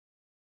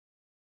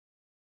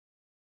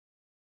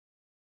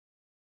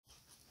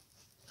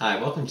Hi,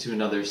 welcome to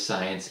another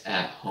Science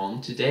at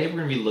Home. Today we're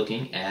going to be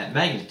looking at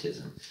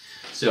magnetism.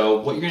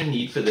 So what you're going to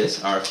need for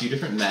this are a few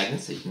different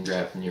magnets that you can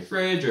grab from your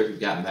fridge, or if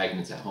you've got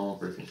magnets at home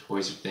for different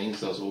toys or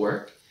things, those will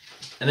work.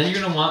 And then you're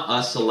going to want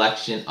a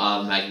selection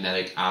of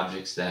magnetic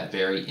objects that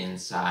vary in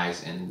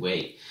size and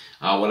weight.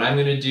 What I'm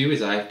going to do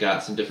is I've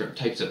got some different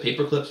types of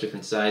paper clips,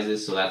 different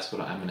sizes, so that's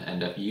what I'm going to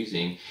end up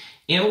using.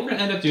 And what we're going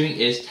to end up doing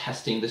is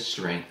testing the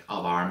strength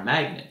of our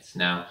magnets.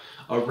 Now,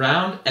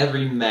 around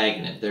every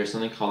magnet, there's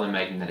something called a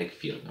magnetic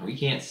field. Now, we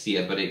can't see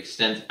it, but it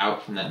extends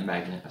out from that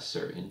magnet a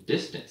certain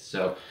distance.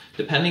 So,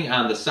 depending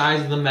on the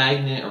size of the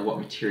magnet or what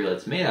material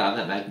it's made out of,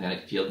 that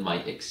magnetic field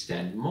might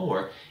extend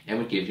more and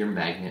would give your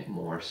magnet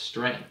more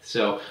strength.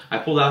 So, I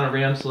pulled out a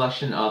random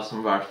selection of some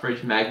of our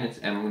fridge magnets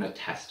and we're going to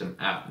test them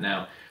out.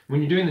 Now,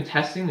 when you're doing the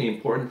testing, the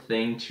important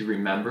thing to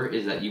remember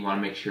is that you want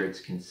to make sure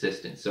it's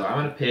consistent. So I'm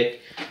going to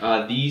pick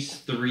these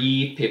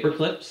 3 paper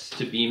clips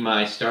to be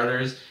my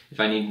starters.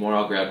 If I need more,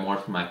 I'll grab more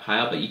from my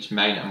pile, but each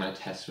magnet I'm going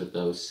to test with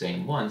those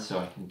same ones so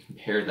I can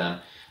compare them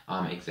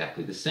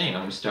exactly the same.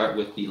 I'm going to start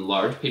with the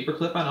large paper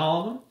clip on all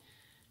of them.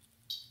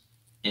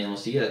 And we'll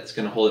see that's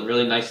going to hold it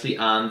really nicely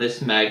on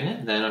this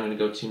magnet. Then I'm going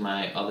to go to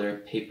my other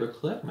paper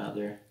clip,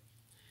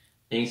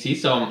 and you can see,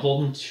 so I'm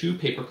holding 2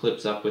 paper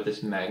clips up with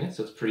this magnet,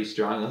 so it's pretty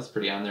strong. That's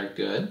pretty on there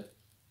good.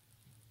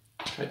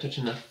 Try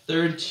touching the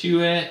third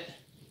to it.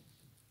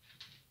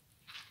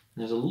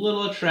 There's a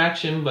little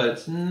attraction, but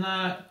it's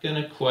not going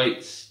to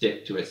quite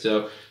stick to it.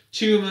 So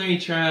 2, let me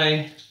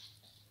try.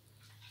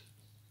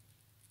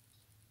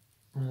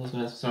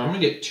 So I'm going to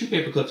get 2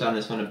 paper clips on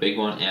this one, a big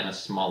one and a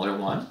smaller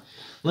one.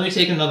 Let me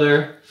take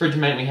another fridge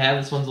magnet we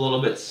have. This one's a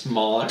little bit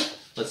smaller.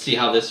 Let's see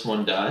how this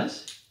one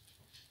does.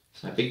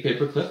 My big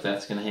paper clip,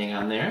 that's going to hang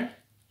on there.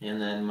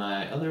 And then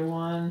my other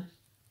one,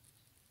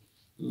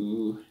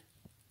 I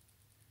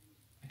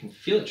can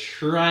feel it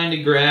trying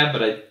to grab,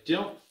 but I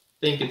don't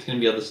think it's going to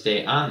be able to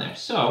stay on there.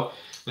 So,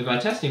 with my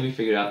testing, we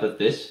figured out that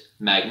this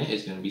magnet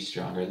is going to be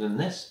stronger than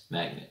this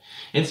magnet.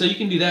 And so you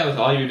can do that with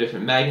all your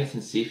different magnets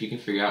and see if you can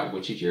figure out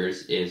which of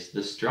yours is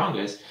the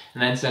strongest,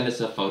 and then send us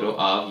a photo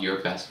of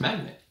your best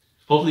magnet.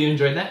 Hopefully you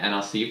enjoyed that, and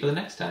I'll see you for the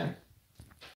next time.